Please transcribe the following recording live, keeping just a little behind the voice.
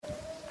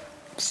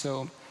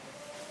So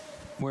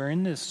we're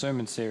in this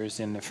sermon series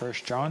in the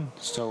First John.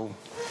 So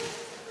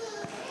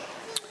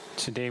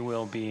today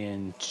we'll be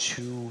in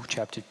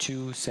chapter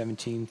 2,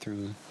 17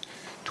 through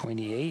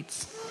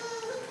 28.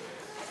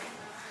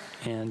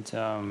 And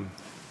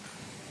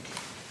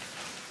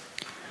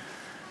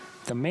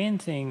the main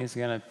thing is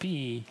going to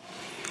be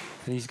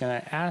that he's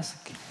going to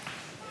ask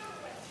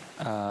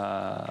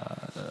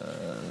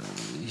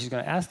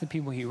the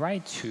people he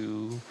writes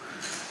to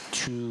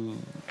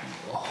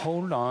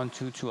hold on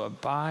to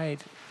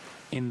abide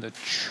in the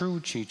true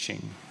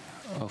teaching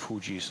of who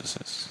Jesus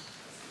is.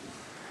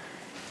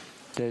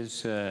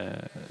 There's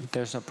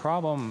a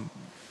problem,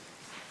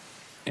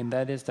 and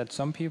that is that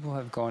some people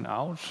have gone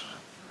out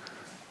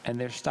and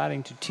they're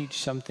starting to teach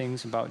some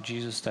things about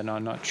Jesus that are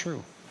not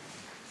true.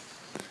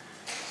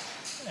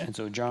 And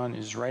so John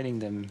is writing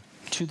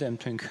to them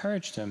to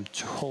encourage them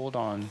to hold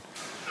on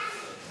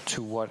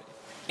to what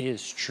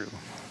is true.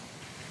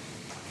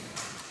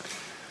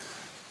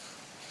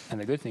 And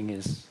the good thing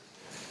is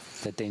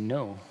that they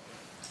know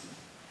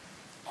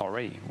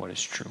already what is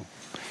true,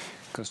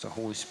 because the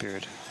Holy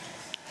Spirit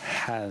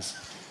has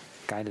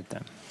guided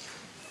them.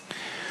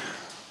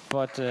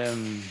 But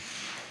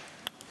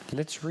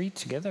let's read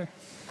together.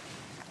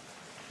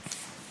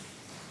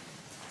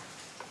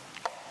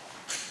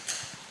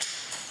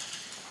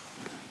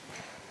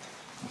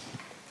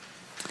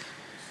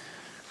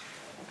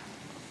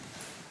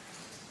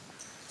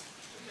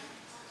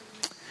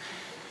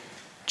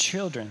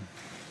 Children,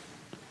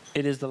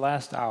 it is the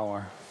last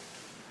hour.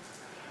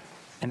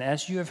 And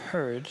as you have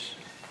heard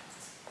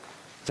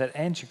that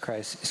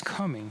Antichrist is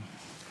coming,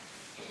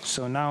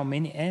 so now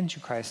many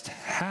Antichrists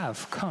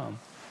have come.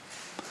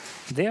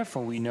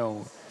 Therefore we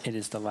know it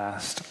is the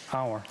last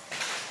hour.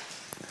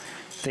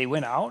 They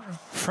went out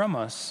from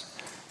us,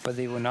 but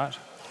they were not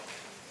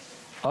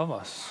of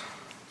us.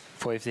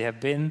 For if they had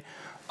been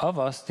of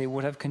us, they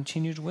would have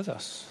continued with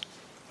us.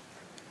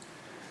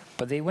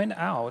 But they went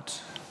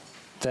out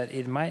that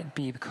it might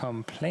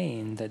become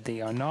plain that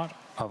they are not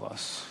of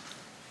us.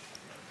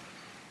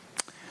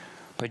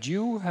 But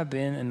you have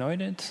been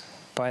anointed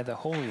by the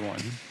Holy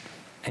One,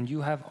 and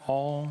you have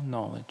all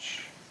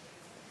knowledge.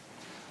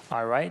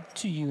 I write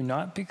to you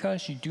not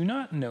because you do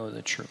not know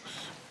the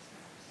truth,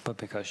 but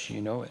because you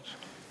know it,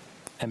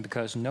 and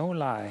because no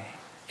lie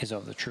is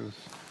of the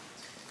truth.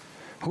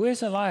 Who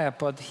is a liar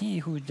but he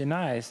who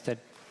denies that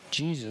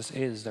Jesus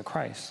is the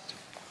Christ?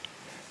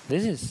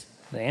 This is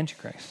the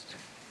Antichrist,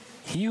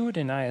 he who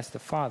denies the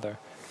Father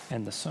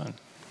and the Son.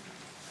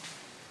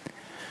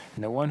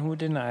 No one who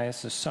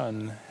denies the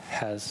Son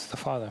has the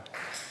Father.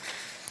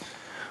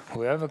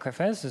 Whoever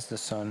confesses the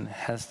Son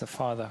has the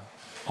Father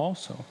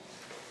also.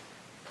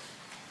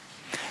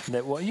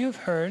 Let what you have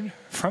heard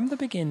from the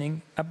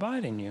beginning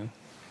abide in you.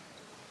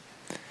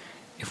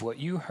 If what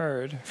you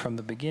heard from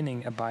the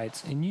beginning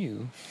abides in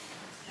you,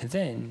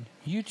 then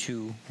you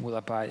too will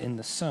abide in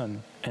the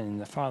Son and in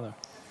the Father.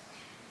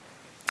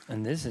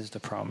 And this is the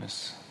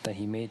promise that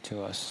he made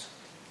to us,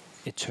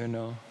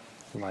 eternal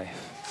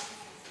life.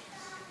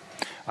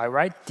 I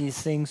write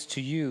these things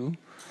to you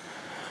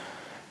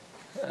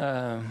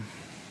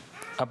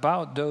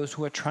about those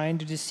who are trying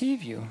to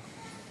deceive you.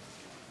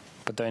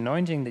 But the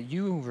anointing that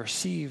you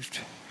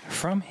received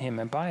from him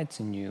abides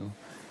in you,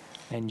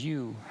 and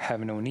you have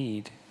no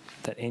need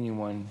that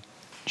anyone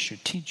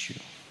should teach you.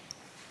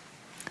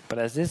 But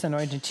as this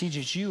anointing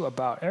teaches you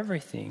about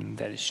everything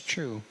that is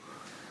true,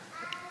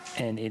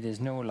 and it is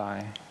no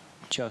lie,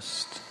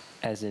 just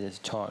as it is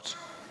taught,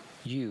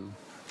 you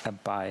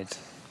abide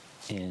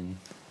in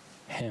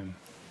him.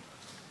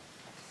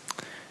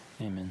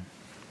 Amen.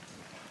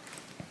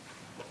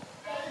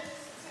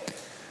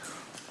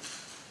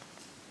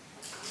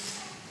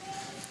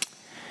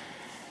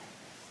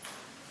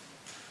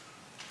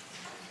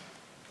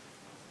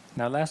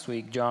 Now, last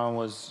week, John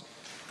was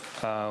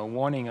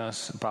warning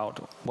us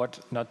about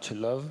what not to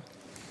love.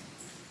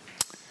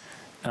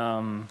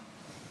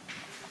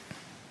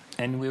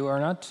 And we were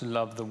not to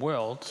love the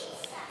world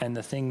and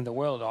the thing the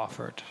world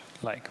offered,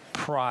 like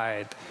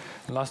pride,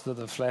 lust of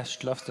the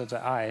flesh, lust of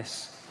the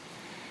eyes.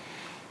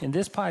 In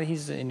this part,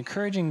 he's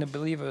encouraging the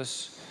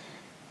believers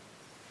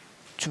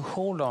to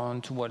hold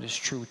on to what is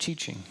true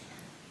teaching,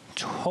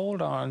 to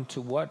hold on to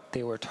what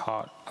they were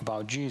taught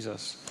about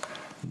Jesus.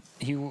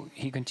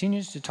 He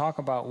continues to talk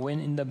about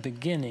when in the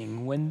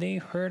beginning, when they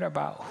heard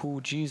about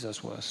who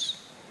Jesus was.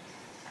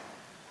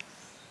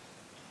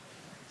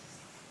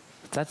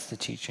 That's the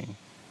teaching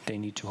they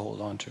need to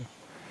hold on to.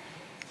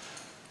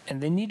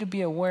 And they need to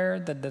be aware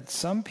that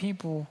some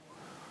people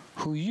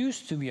who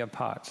used to be a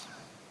part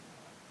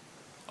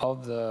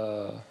of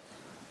the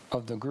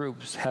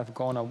groups have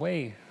gone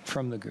away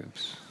from the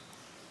groups,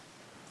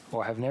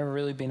 or have never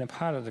really been a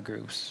part of the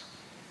groups.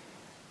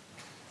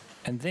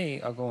 And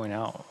they are going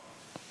out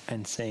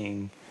and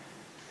saying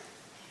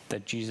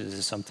that Jesus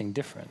is something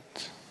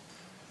different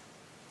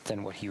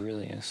than what he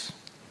really is.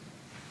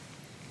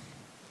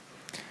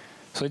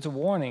 So it's a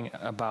warning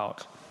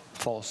about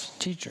false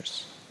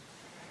teachers.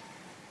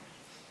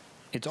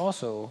 It's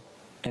also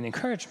an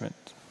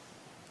encouragement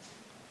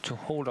to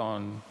hold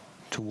on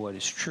to what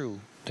is true,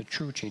 the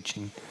true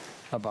teaching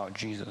about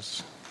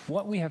Jesus.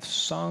 What we have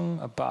sung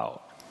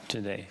about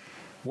today,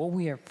 what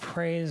we have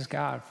praised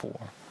God for,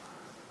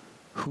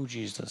 who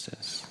Jesus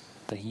is,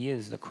 that he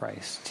is the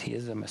Christ, he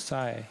is the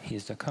Messiah, he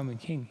is the coming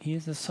King, he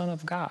is the Son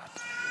of God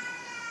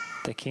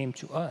that came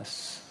to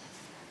us,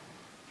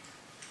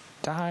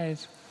 died,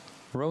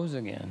 rose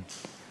again,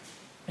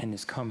 and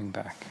is coming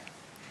back.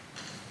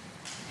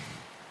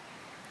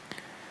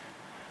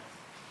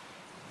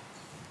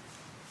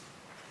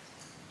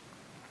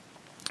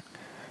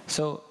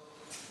 So,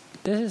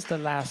 this is the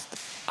last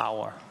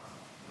hour.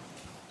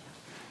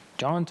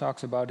 John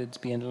talks about it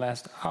being the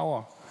last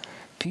hour.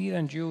 Peter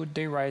and Jude,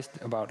 they write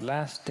about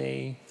last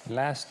day,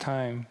 last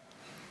time.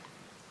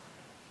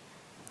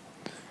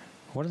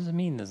 What does it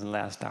mean, this is the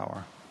last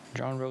hour?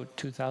 John wrote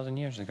 2,000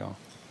 years ago.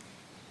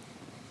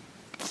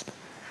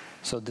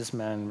 So this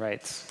man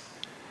writes,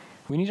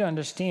 we need to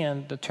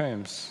understand the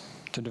terms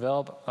to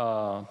develop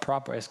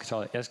proper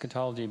eschatology.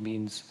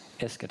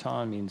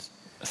 Eschaton means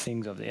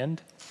things of the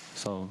end,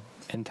 so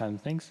end time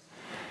things.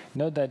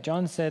 Note that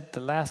John said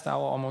the last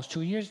hour almost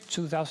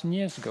 2,000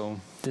 years ago.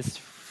 This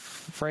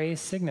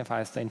phrase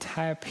signifies the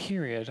entire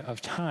period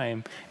of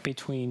time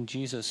between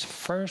Jesus'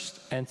 first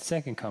and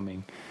second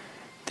coming.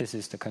 This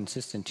is the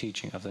consistent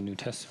teaching of the New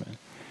Testament.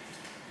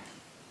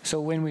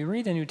 So when we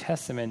read the New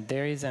Testament,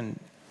 there is a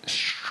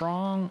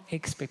strong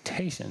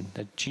expectation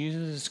that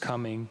Jesus is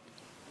coming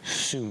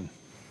soon.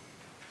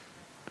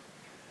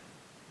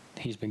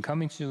 He's been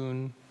coming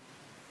soon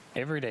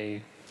every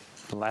day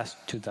the last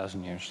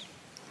 2,000 years.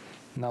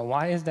 Now,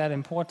 why is that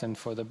important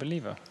for the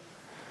believer?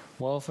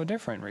 Well, for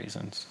different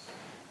reasons.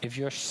 If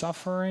you're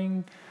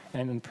suffering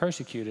and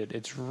persecuted,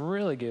 it's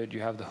really good you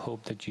have the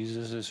hope that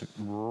Jesus is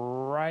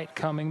right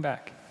coming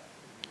back.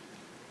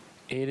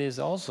 It is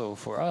also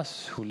for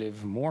us who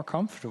live more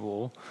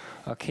comfortable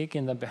a kick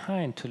in the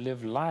behind to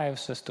live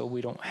lives as though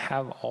we don't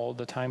have all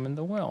the time in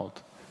the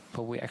world,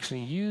 but we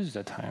actually use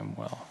the time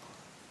well.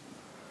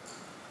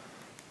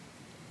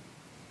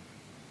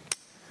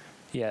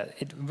 Yeah,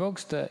 it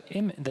evokes the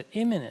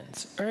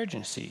imminence,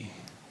 urgency,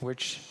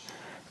 which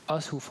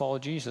us who follow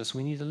Jesus,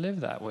 we need to live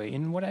that way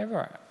in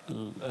whatever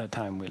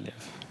time we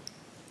live.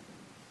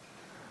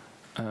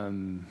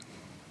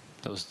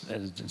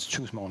 It's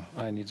too small.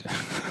 I need to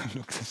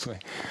look this way.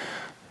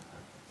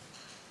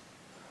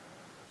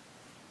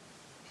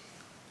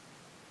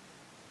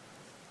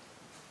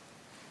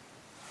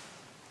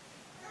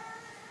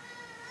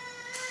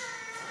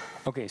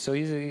 Okay, so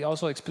he's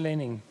also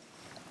explaining.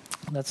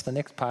 That's the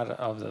next part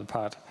of the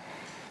part.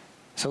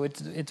 So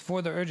it's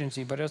for the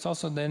urgency, but it's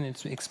also then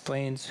it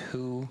explains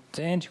who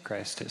the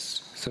Antichrist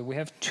is. So we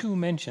have two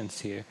mentions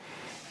here.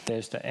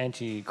 There's the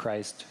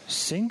Antichrist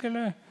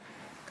singular,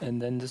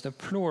 and then there's the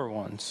plural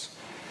ones.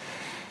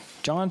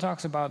 John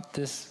talks about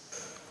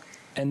this,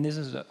 and this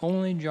is the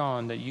only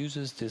John that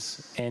uses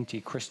this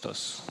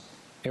Antichristos.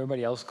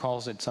 Everybody else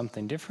calls it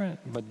something different,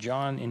 but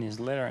John in his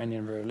letter and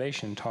in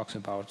Revelation talks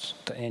about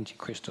the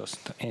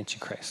Antichristos, the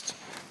Antichrist,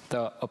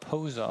 the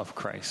opposer of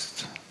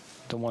Christ,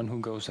 the one who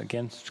goes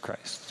against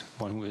Christ,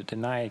 one who would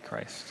deny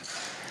Christ.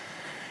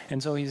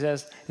 And so he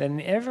says that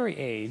in every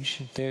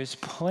age, there's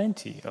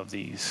plenty of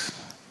these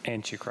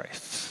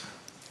Antichrists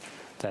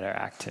that are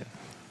active.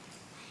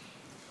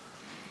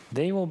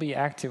 They will be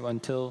active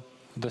until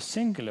the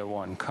singular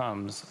one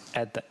comes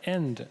at the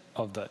end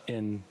of the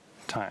end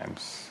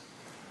times.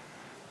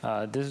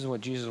 This is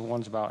what Jesus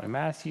warns about in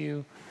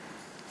Matthew.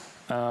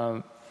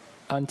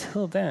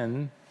 Until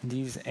then,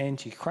 these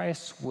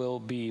antichrists will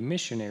be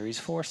missionaries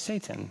for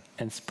Satan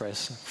and spread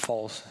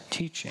false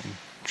teaching,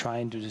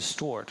 trying to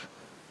distort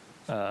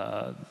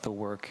the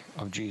work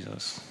of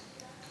Jesus.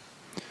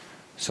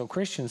 So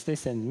Christians, they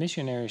send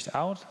missionaries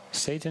out.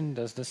 Satan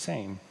does the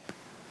same.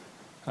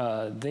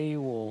 They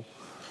will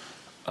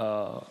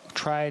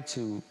try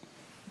to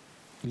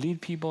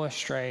lead people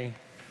astray.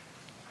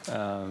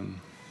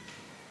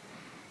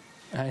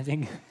 I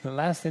think the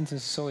last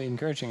sentence is so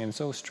encouraging and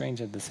so strange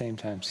at the same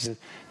time. He said,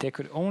 there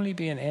could only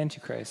be an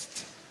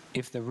antichrist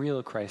if the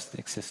real Christ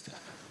existed.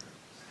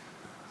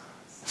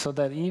 So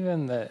that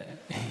even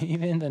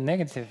the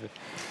negative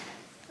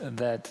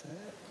that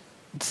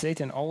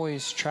Satan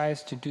always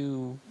tries to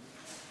do,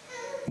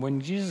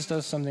 when Jesus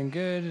does something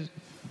good,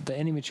 the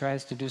enemy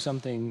tries to do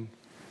something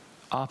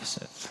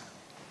opposite.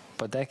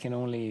 But that can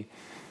only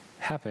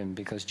happen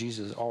because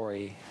Jesus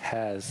already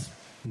has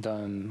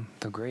done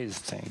the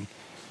greatest thing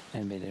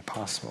and made it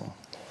possible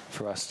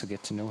for us to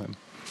get to know him.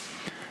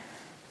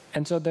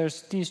 And so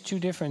there's these two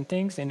different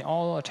things. In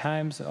all the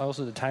times,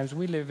 also the times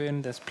we live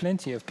in, there's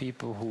plenty of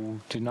people who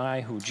deny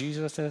who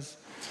Jesus is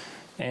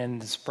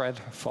and spread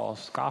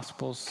false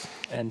gospels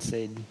and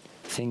say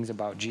things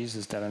about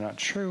Jesus that are not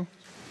true.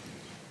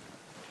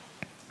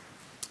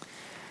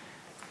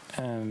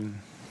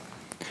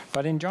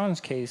 But in John's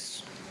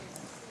case,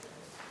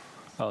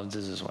 this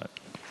is what.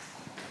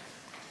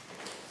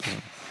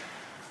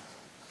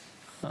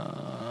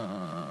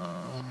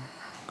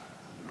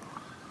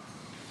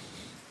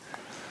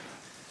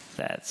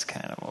 That's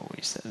kind of what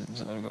we said.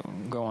 So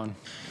go on.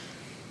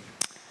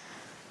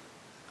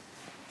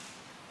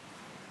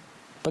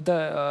 But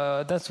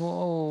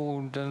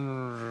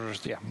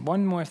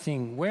one more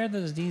thing. Where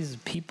does these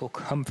people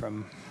come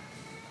from?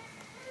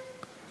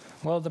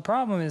 Well, the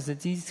problem is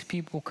that these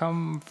people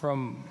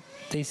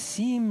they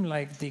seem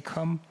like they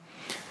come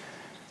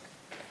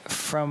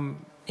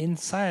from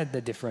inside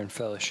the different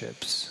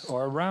fellowships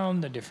or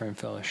around the different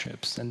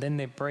fellowships, and then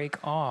they break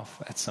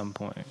off at some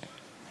point.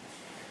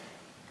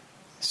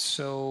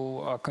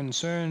 So our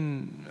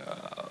concern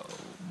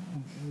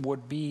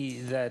would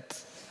be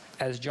that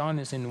as John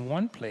is in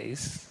one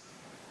place,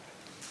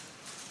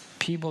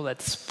 people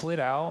that split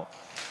out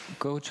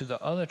go to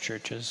the other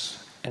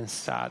churches and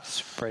start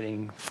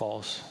spreading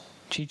false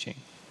teaching.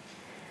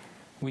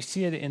 We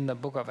see it in the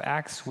book of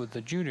Acts with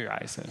the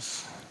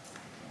Judaizers,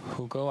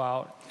 who go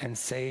out and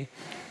say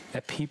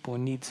that people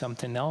need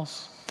something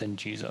else than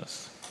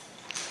Jesus.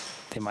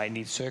 They might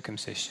need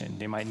circumcision.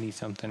 They might need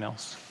something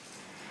else.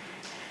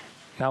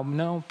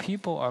 Now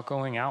people are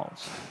going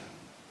out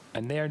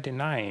and they are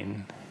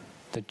denying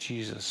that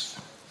Jesus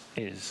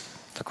is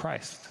the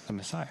Christ, the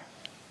Messiah.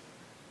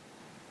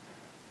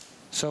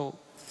 So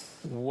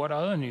what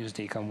other news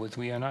they come with,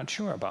 we are not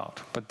sure about.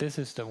 But this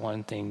is the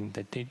one thing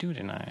that they do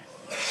deny,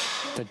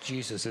 that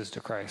Jesus is the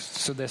Christ.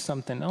 So there's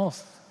something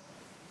else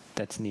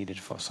that's needed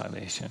for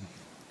salvation,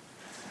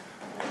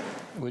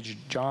 which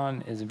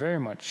John is very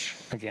much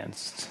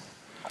against.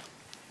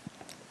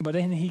 But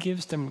then he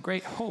gives them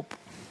great hope.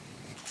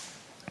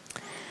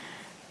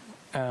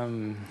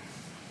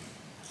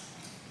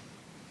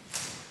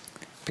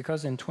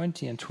 Because in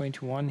 20 and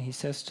 21 he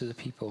says to the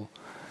people,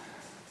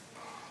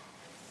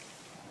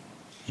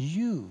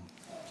 you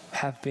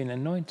have been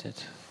anointed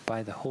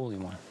by the Holy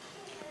One,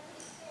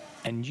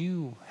 and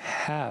you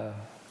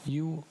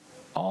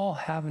all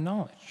have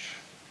knowledge.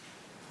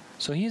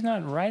 So he's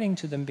not writing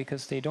to them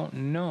because they don't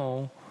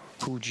know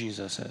who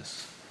Jesus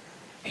is.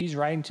 He's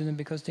writing to them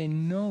because they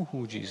know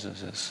who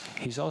Jesus is.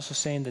 He's also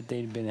saying that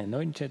they've been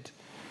anointed.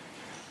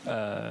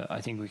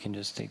 I think we can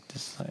just take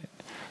this slide.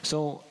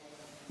 So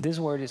this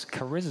word is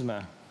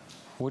charisma,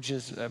 which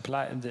is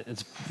applied.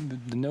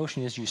 The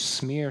notion is you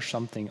smear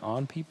something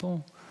on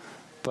people,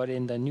 but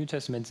in the New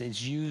Testament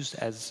it's used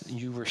as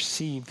you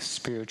receive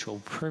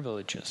spiritual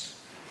privileges.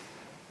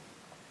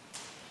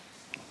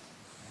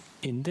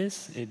 In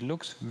this, it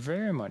looks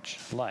very much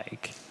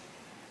like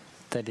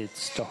that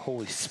it's the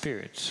Holy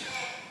Spirit.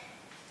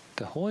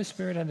 The Holy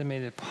Spirit has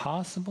made it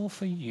possible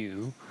for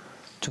you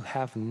to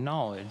have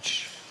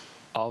knowledge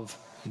of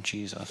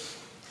Jesus.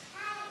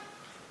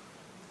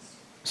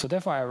 So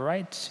therefore I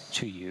write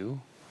to you,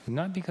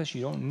 not because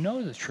you don't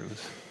know the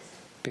truth,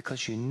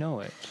 because you know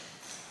it,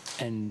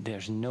 and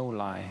there's no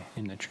lie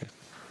in the truth.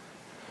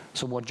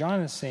 So what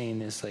John is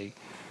saying is like,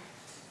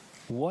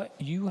 what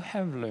you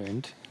have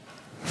learned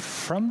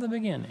from the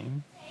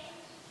beginning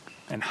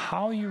and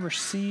how you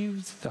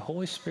received the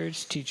Holy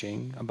Spirit's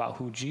teaching about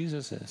who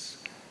Jesus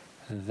is,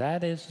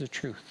 that is the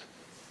truth.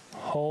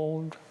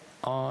 Hold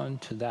on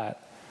to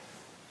that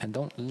and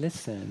don't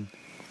listen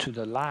to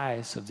the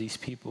lies of these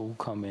people who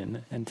come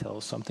in and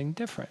tell something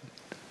different.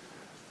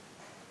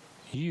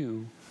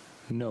 You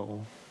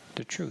know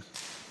the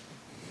truth.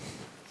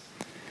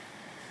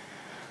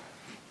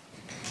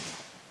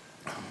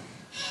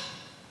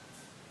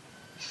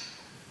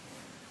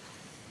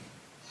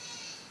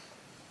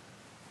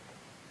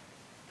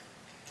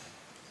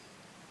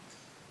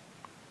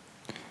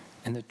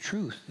 And the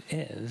truth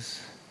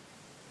is,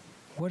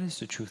 what is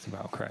the truth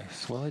about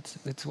Christ? Well,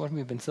 it's what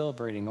we've been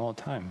celebrating all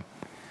the time.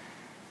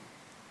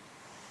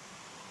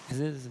 It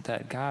is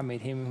that God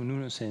made him who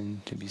knew no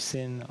sin to be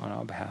sin on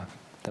our behalf,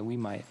 that we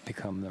might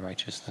become the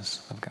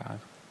righteousness of God.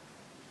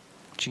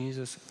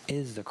 Jesus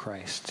is the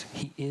Christ.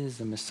 He is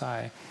the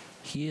Messiah.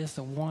 He is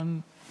the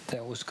one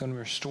that was going to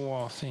restore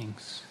all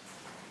things.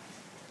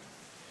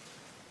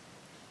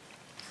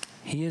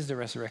 He is the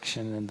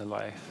resurrection and the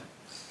life.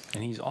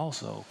 And he's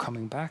also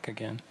coming back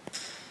again.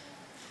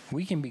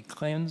 We can be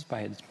cleansed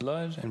by his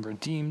blood and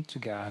redeemed to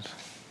God.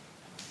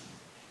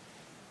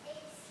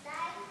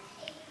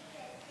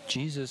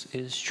 Jesus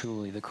is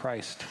truly the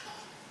Christ.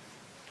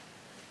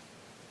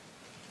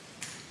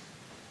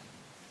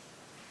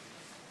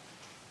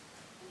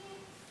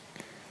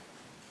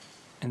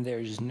 And there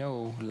is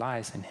no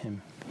lies in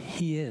him.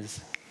 He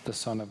is the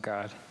Son of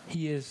God.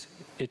 He is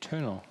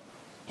eternal.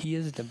 He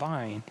is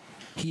divine.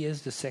 He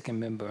is the second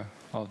member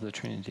of the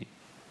Trinity.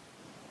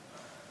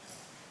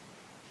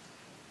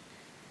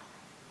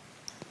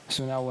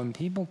 So now when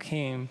people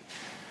came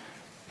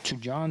to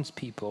John's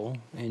people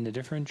in the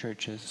different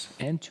churches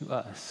and to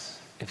us,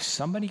 if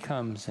somebody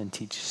comes and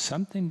teaches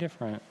something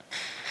different,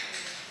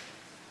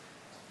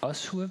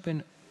 us who have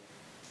been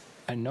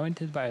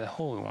anointed by the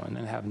Holy One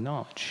and have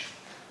knowledge,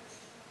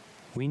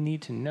 we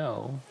need to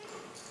know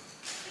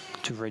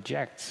to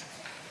reject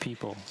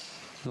people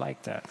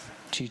like that,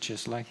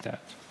 teachers like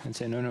that, and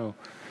say, no,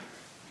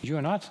 you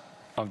are not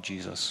of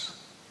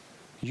Jesus.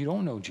 You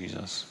don't know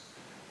Jesus.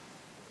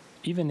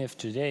 Even if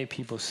today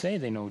people say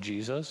they know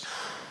Jesus,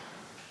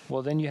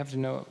 well, then we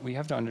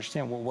have to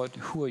understand, well,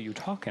 who are you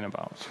talking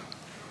about?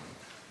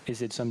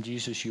 Is it some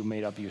Jesus you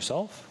made up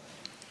yourself?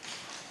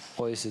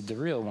 Or is it the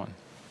real one?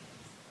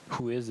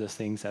 Who is the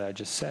things that I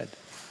just said?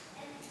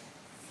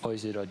 Or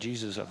is it a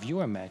Jesus of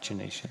your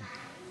imagination?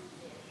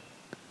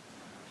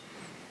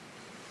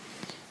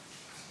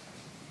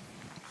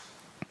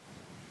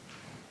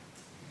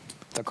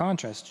 The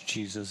contrast to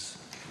Jesus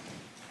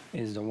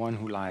is the one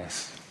who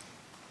lies.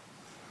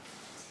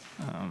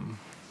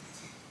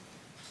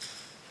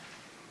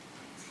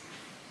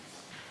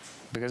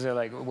 Because they're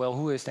like, well,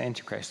 who is the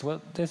Antichrist?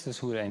 Well, this is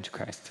who the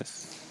Antichrist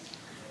is.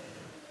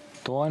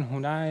 The one who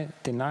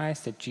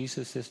denies that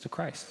Jesus is the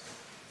Christ.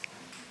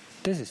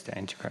 This is the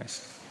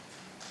Antichrist.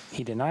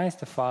 He denies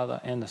the Father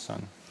and the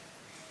Son.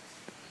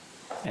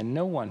 And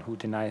no one who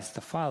denies the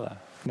Father,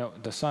 no,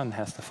 the Son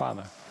has the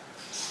Father.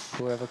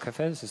 Whoever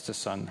confesses the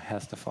Son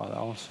has the Father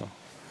also.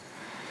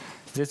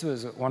 This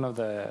was one of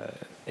the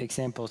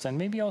examples, and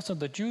maybe also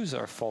the Jews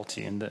are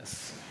faulty in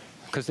this.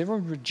 Because they will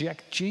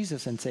reject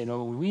Jesus and say,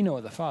 no, we know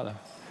the Father.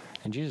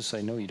 And Jesus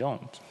say, no, you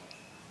don't.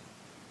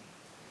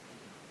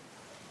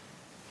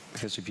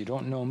 Because if you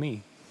don't know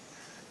me,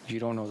 you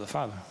don't know the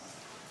Father.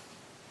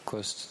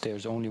 Because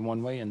there's only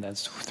one way, and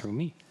that's through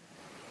me.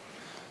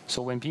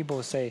 So when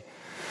people say,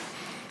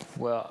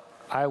 well,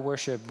 I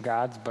worship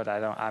God, but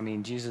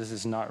Jesus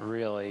is not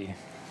really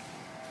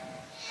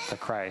the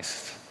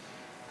Christ.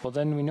 Well,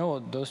 then we know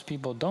those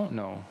people don't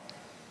know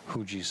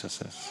who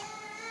Jesus is.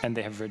 And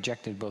they have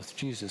rejected both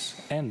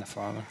Jesus and the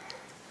Father.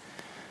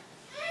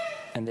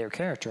 And they're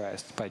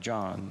characterized by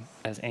John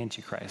as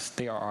Antichrist.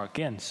 They are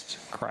against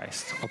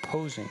Christ,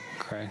 opposing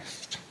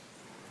Christ.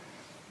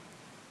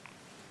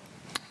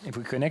 If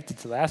we connect it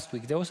to last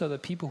week, those are the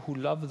people who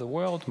love the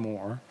world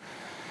more,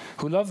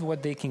 who love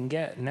what they can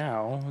get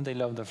now. They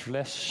love the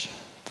flesh,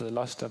 the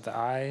lust of the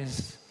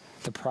eyes,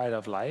 the pride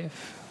of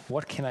life.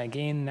 What can I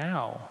gain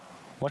now?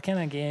 What can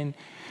I gain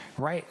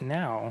right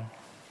now?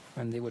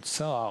 And they would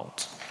sell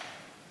out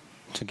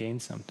to gain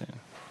something.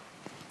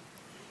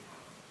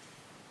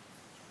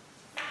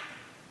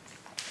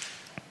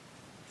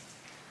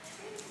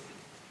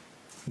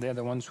 They're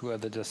the ones who are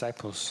the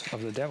disciples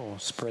of the devil,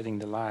 spreading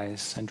the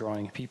lies and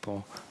drawing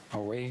people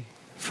away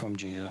from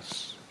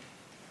Jesus.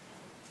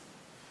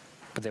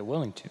 But they're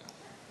willing to.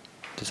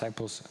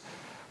 Disciples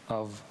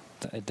of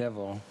the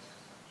devil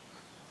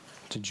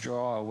to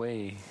draw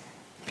away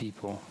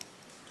people,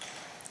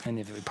 and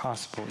if it's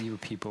possible, even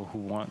people who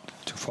want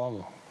to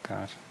follow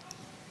God.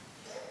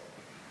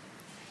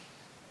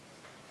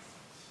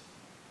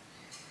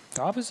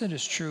 The opposite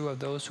is true of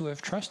those who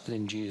have trusted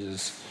in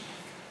Jesus,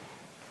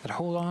 that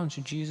hold on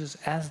to Jesus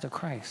as the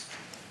Christ.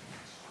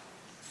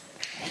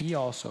 He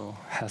also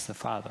has the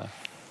Father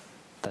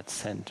that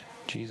sent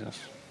Jesus.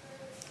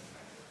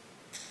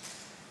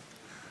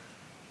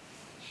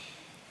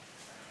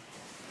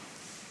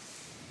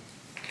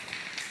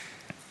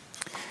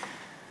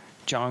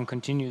 John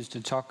continues to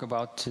talk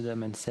about to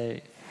them and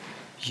say,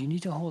 you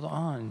need to hold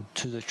on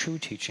to the true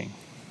teaching,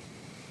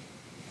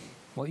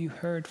 what you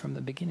heard from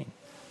the beginning.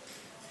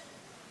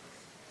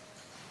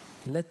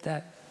 Let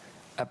that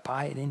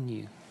abide in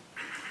you.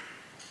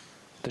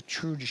 The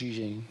true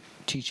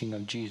teaching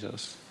of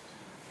Jesus.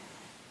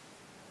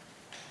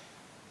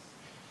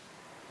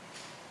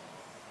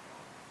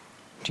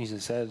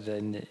 Jesus said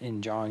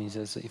in John, he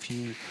says, if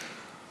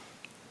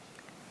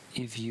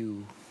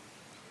you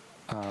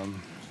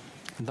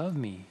love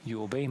me,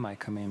 you obey my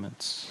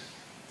commandments.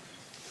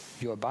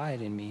 You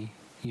abide in me,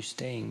 you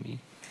stay in me.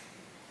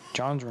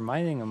 John's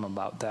reminding them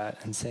about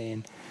that and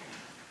saying,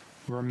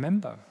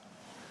 remember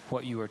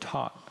what you were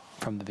taught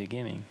from the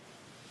beginning.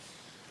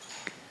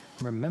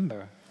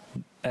 Remember,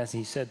 as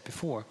he said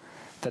before,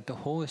 that the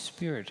Holy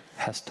Spirit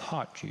has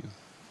taught you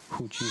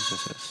who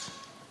Jesus is.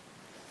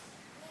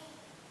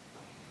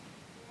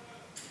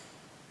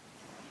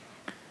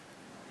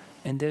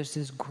 And there's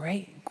this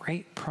great,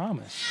 great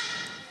promise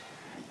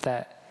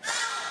that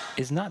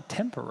is not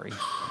temporary.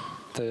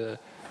 The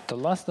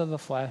lust of the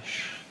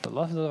flesh, the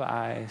lust of the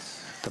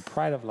eyes, the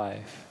pride of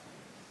life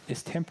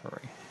is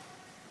temporary.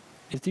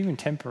 It's even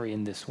temporary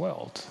in this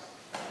world.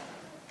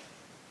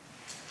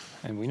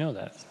 And we know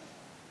that.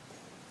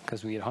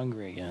 Because we get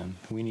hungry again.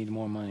 We need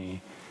more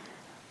money.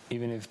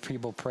 Even if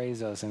people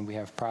praise us and we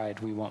have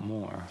pride, we want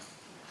more.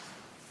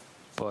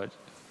 But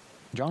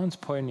John's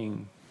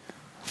pointing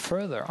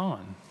further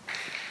on.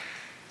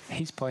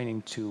 He's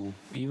pointing to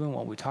even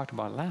what we talked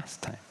about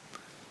last time.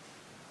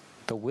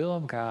 The will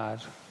of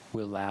God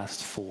will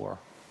last for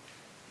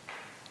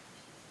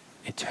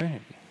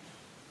eternity.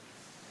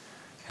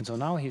 And so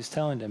now he's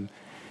telling them,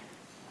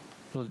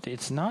 look,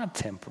 it's not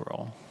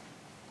temporal.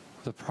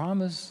 The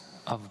promise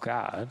of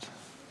God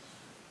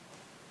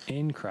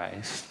in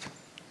Christ,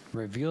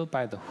 revealed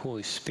by the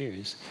Holy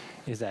Spirit,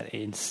 is that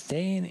in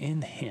staying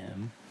in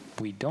Him,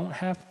 we don't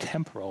have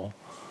temporal,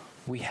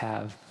 we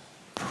have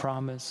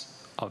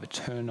promise of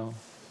eternal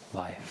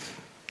life.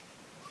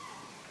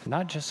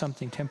 Not just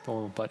something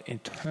temporal, but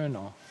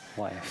eternal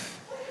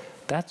life.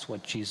 That's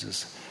what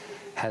Jesus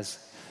has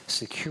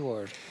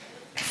secured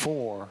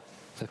for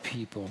the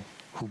people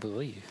who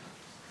believe.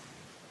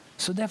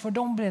 So therefore,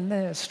 don't be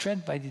led astray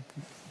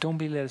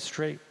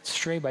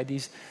by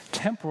these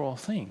temporal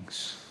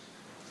things.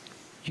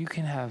 you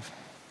can have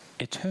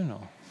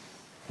eternal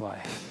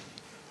life.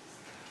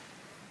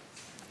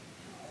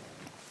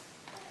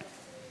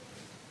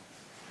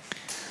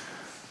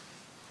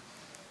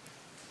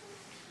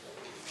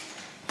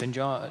 Then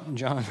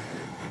John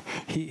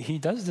he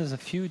does this a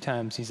few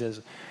times. He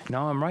says,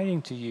 now I'm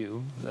writing to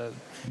you.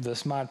 The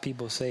smart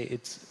people say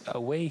it's a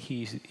way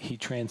he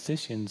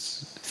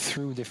transitions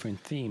through different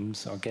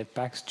themes or get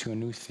back to a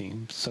new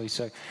theme. So he's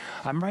like,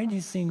 I'm writing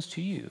these things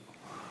to you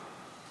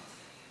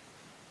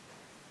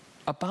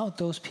about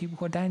those people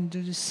who are trying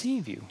to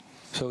deceive you.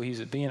 So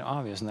he's being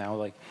obvious now,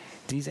 like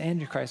these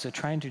antichrists are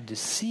trying to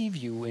deceive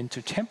you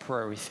into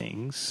temporary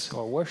things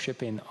or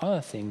worshiping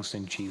other things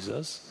than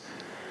Jesus.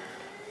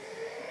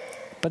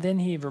 But then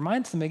he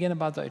reminds them again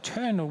about the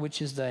eternal,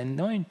 which is the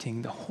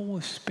anointing, the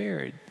Holy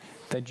Spirit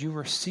that you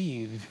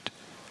received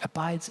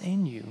abides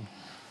in you.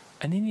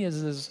 And then he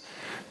has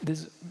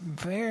this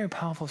very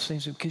powerful thing,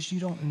 because you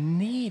don't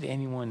need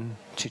anyone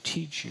to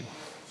teach you.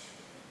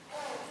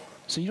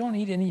 So you don't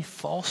need any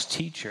false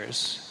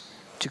teachers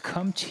to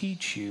come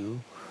teach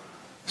you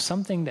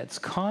something that's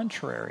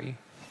contrary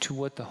to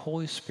what the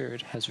Holy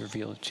Spirit has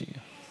revealed to you.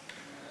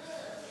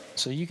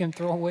 So you can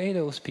throw away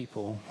those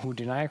people who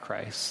deny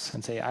Christ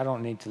and say, I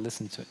don't need to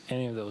listen to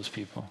any of those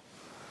people.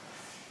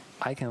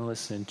 I can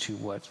listen to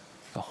what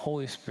the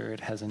Holy Spirit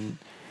has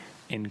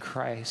in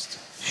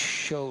Christ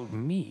showed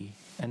me,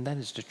 and that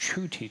is the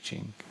true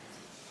teaching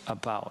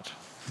about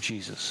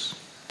Jesus,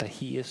 that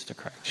he is the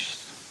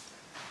Christ.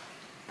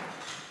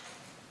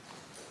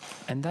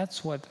 And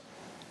that's what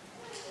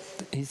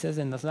he says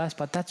in the last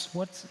part. That's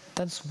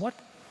what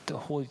the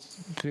Holy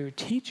Spirit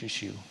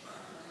teaches you.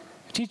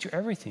 It teaches you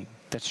everything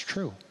that's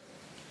true.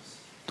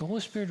 The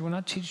Holy Spirit will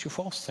not teach you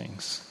false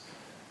things,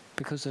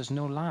 because there's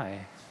no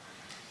lie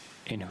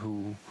in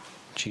who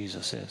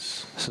Jesus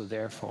is. So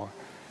therefore,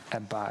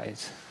 abide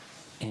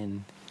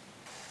in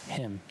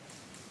him.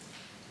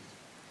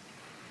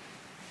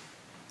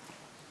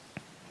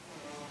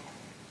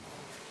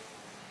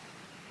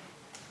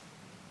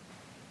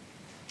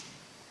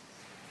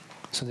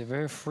 So they're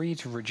very free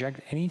to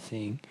reject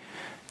anything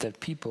that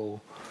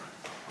people,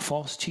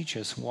 false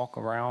teachers, walk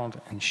around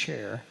and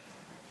share,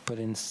 but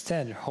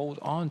instead hold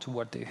on to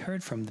what they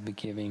heard from the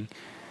beginning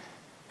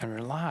and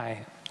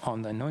rely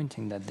on the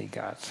anointing that they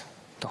got,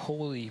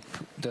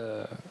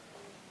 the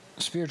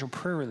spiritual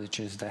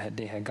privileges that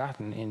they had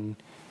gotten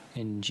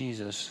in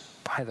Jesus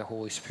by the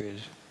Holy Spirit,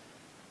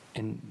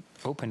 in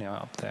opening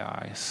up their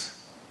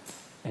eyes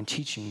and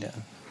teaching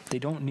them. They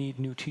don't need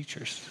new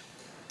teachers.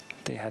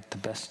 They had the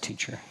best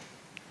teacher.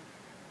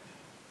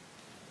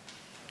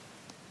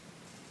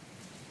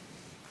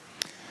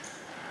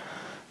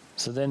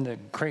 So then the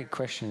great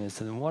question is,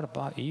 then what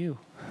about you?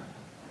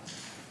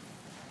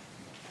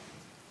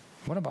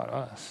 What about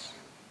us?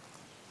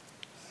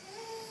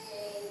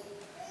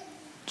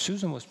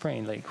 Susan was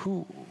praying, like,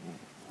 who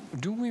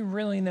do we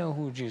really know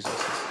who Jesus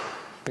is?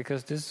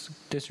 Because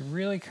this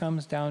really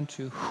comes down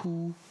to,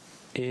 who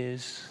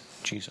is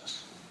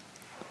Jesus?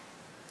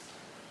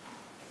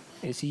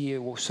 Is he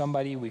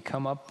somebody we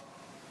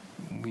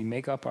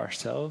make up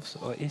ourselves,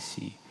 or is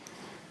he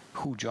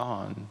who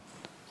John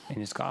in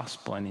his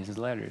gospel and his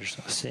letters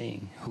are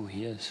saying who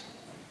he is?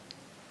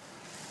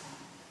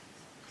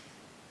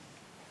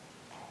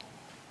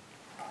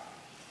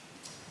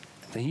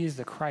 That he is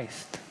the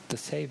Christ, the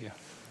Savior.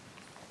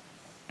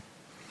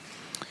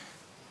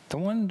 The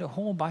one the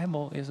whole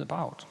Bible is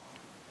about.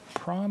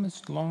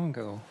 Promised long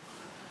ago.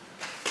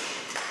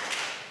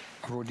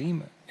 A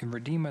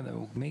Redeemer that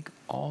will make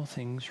all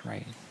things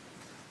right.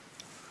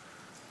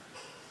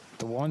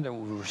 The one that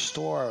will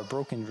restore a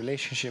broken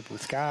relationship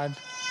with God.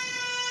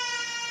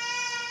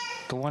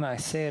 The one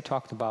Isaiah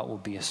talked about will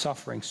be a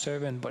suffering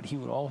servant, but he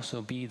will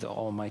also be the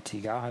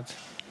Almighty God.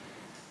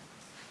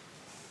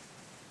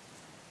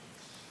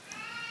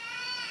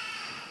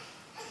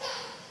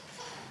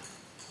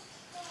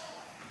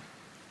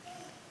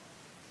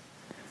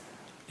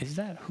 Is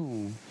that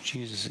who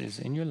Jesus is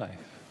in your life?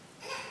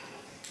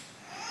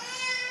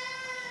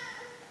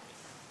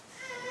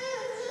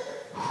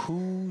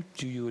 Who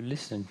do you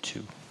listen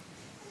to?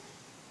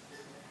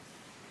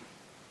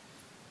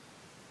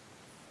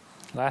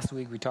 Last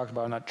week we talked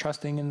about not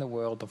trusting in the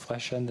world, the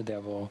flesh, and the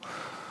devil.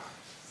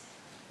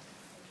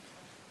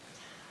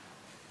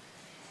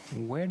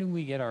 Where do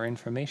we get our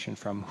information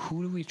from?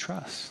 Who do we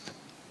trust?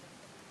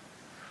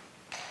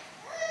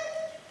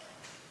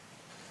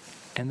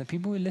 And the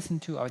people we listen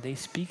to, are they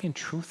speaking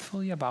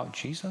truthfully about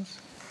Jesus?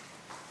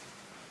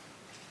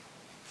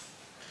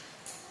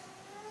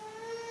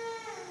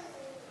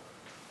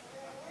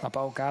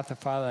 About God the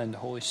Father and the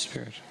Holy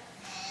Spirit?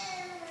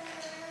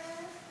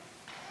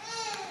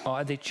 Or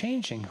are they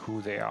changing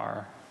who they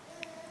are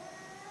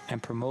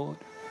and promote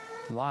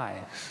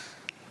lies?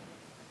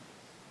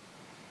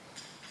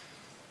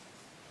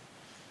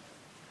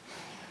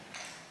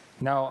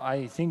 Now,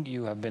 I think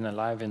you have been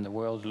alive in the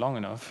world long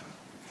enough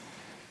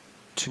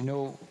to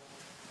know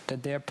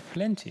that there are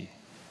plenty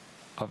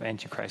of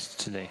antichrists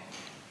today.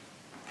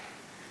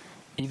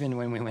 Even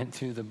when we went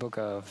through the book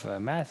of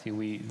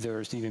Matthew,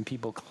 there's even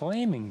people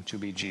claiming to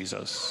be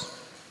Jesus.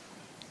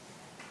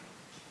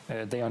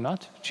 They are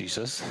not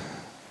Jesus.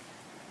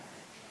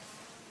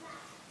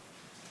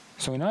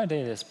 So in our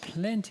day, there's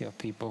plenty of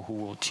people who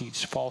will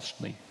teach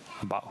falsely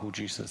about who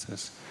Jesus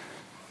is.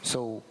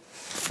 So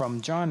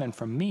from John and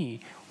from me,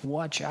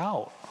 watch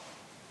out.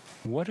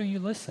 What do you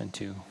listen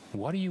to?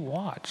 What do you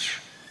watch?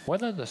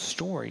 What are the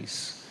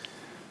stories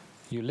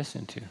you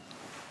listen to?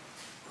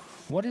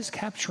 What is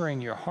capturing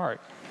your heart?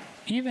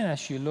 Even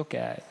as you look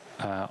at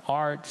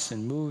arts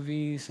and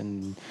movies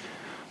and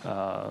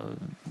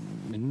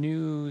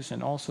news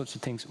and all sorts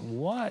of things,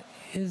 what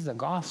is the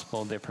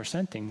gospel they're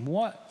presenting?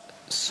 What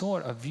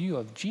sort of view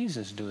of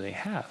Jesus do they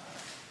have?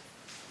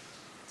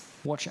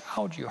 Watch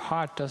out your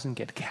heart doesn't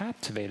get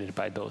captivated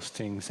by those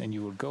things and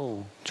you will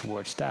go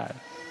towards that.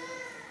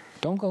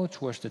 Don't go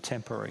towards the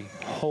temporary.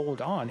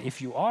 Hold on.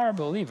 If you are a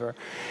believer,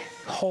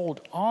 hold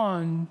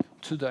on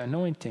to the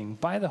anointing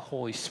by the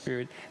Holy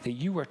Spirit that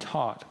you were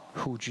taught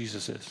who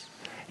Jesus is.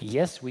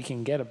 Yes, we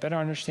can get a better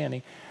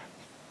understanding,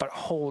 but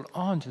hold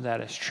on to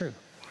that as true.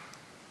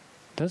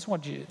 That's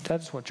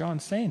what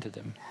John's saying to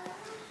them.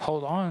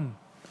 Hold on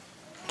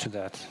to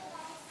that.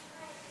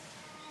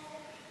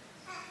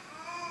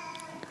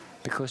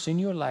 Because in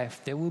your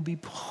life, there will be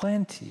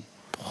plenty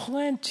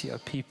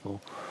of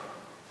people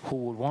who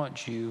would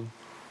want you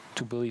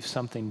to believe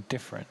something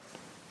different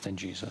than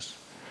Jesus.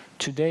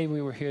 Today,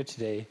 we were here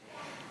today.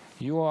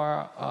 You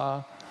are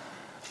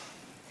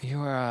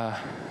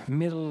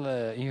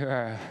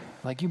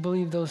like you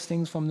believe those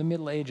things from the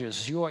Middle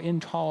Ages. You are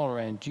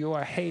intolerant. You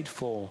are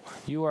hateful.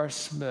 You are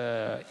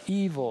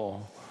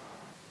evil.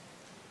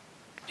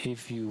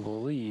 If you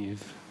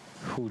believe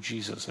who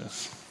Jesus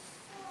is.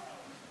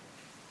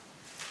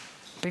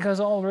 Because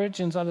all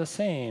religions are the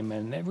same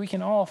and we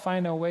can all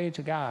find our way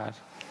to God.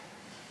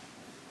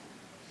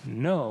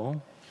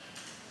 No,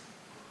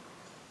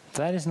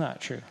 that is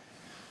not true.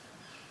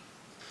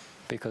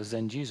 Because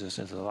then Jesus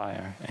is a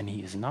liar and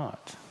he is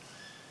not.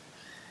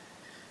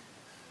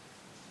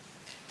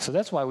 So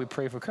that's why we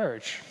pray for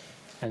courage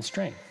and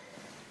strength.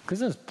 Because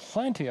there's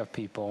plenty of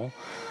people,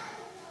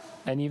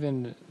 and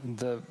even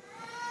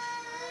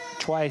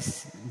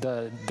twice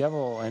the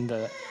devil and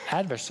the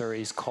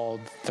adversary is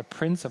called the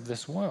prince of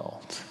this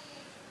world.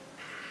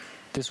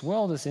 This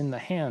world is in the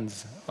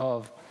hands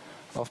of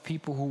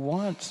people who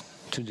want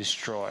to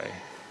destroy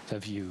the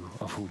view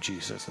of who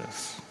Jesus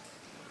is.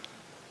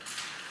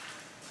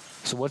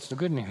 So what's the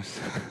good news?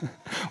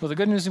 Well, the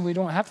good news is we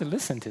don't have to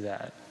listen to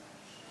that.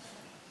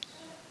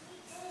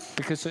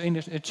 Because in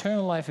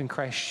eternal life in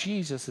Christ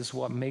Jesus is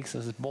what makes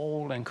us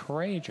bold and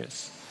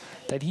courageous.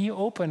 That he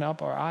opened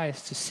up our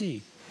eyes to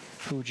see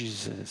who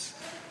Jesus is.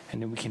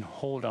 And then we can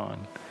hold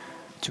on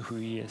to who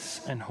he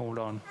is and hold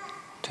on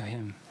to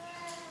him.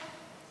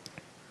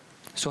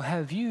 So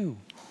have you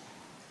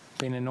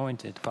been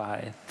anointed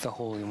by the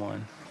Holy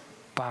One,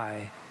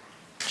 by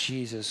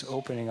Jesus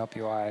opening up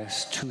your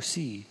eyes to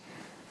see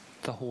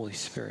the Holy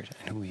Spirit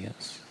and who he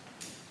is?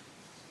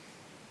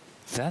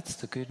 That's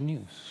the good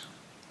news.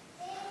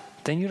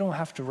 Then you don't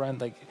have to run,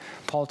 like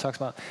Paul talks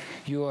about,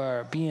 you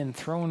are being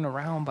thrown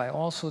around by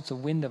all sorts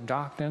of wind of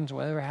doctrines,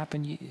 whatever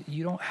happened.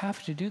 You don't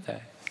have to do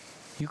that.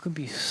 You can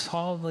be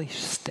solidly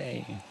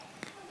staying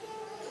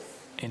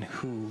in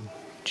who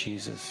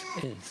Jesus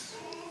is.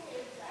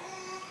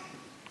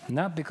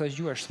 Not because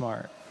you are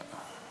smart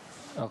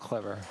or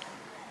clever,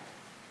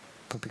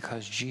 but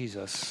because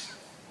Jesus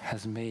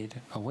has made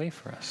a way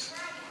for us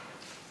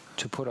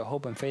to put our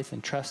hope and faith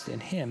and trust in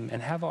him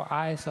and have our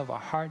eyes of our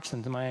hearts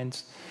and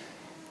minds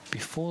be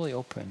fully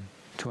open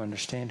to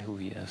understand who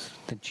he is,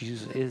 that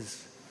Jesus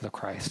is the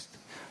Christ,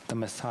 the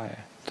Messiah,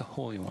 the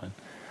Holy One,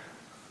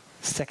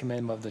 second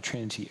member of the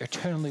Trinity,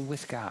 eternally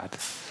with God,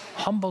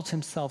 humbled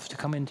himself to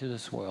come into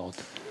this world,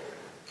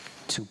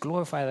 to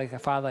glorify like the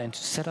Father and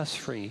to set us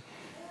free,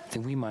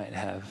 that we might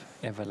have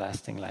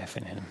everlasting life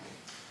in him.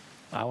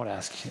 I would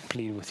ask you,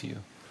 plead with you,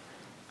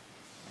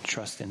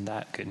 trust in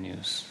that good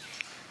news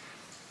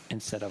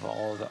instead of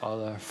all the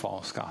other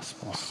false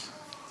gospels.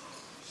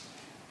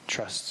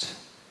 Trust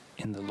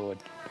in the Lord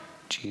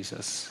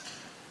Jesus.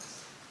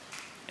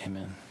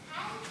 Amen.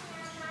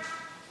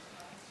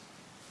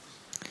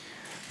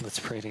 Let's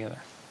pray together.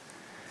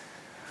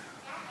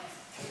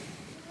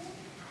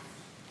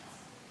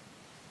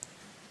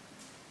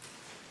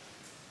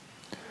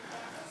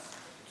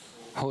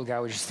 Holy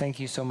God, we just thank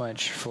you so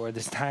much for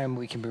this time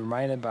we can be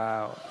reminded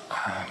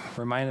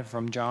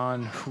from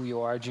John who you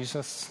are,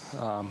 Jesus.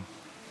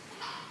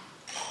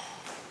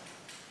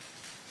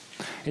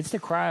 It's the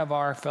cry of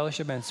our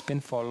fellowship, and it's been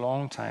for a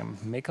long time.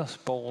 Make us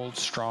bold,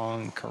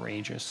 strong,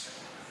 courageous.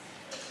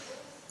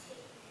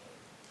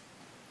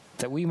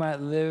 That we might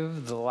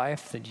live the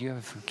life that you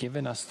have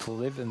given us to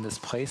live in this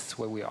place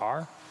where we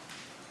are.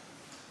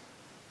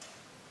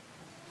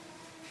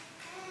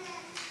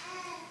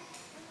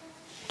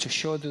 To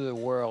show to the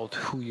world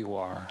who you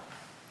are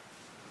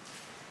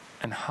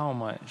and how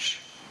much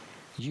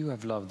you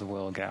have loved the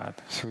world, God,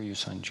 through your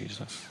Son,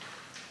 Jesus.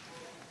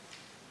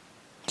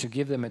 to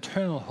give them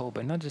eternal hope,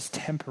 and not just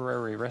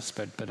temporary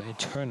respite, but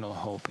eternal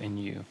hope in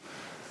you.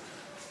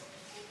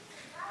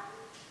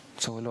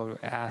 So, Lord,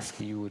 we ask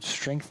you would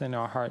strengthen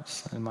our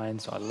hearts and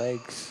minds, our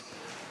legs.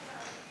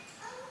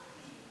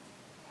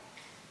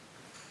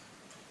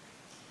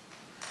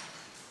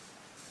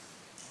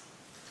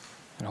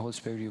 And Holy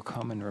Spirit, you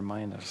come and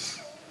remind us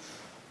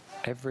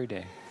every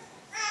day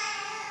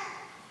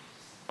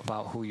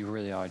about who you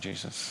really are,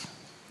 Jesus.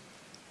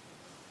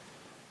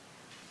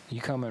 You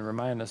come and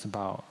remind us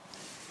about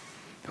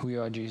who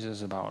you are,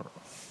 Jesus, about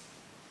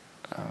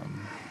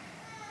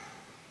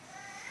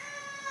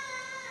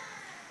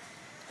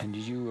and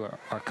you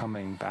are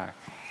coming back.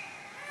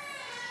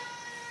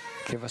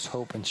 Give us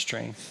hope and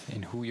strength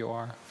in who you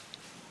are.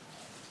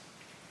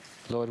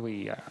 Lord,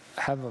 we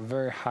have a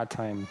very hard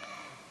time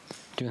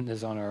doing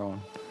this on our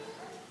own.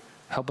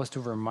 Help us to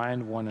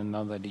remind one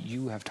another that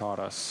you have taught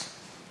us.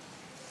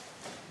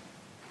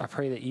 I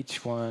pray that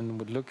each one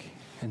would look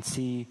and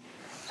see,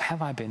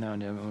 have I been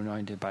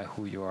anointed by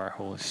who you are,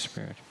 Holy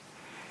Spirit?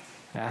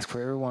 I ask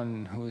for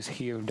everyone who is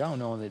here who don't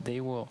know that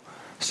they will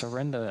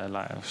surrender their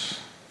lives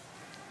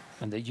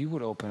and that you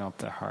would open up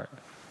their heart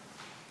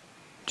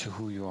to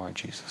who you are,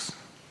 Jesus.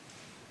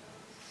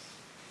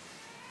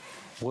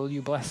 Will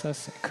you bless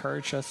us,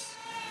 encourage us,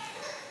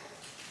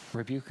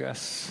 rebuke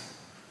us,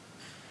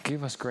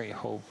 give us great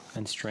hope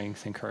and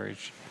strength and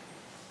courage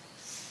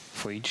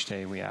for each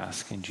day, we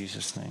ask in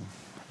Jesus' name.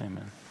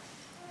 Amen.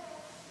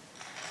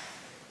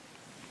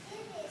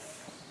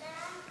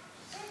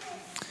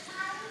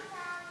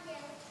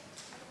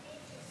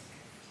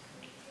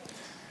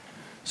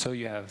 So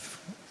you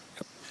have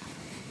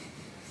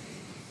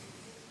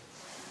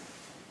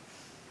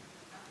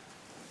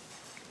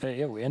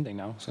yeah, we're ending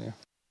now, so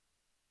yeah.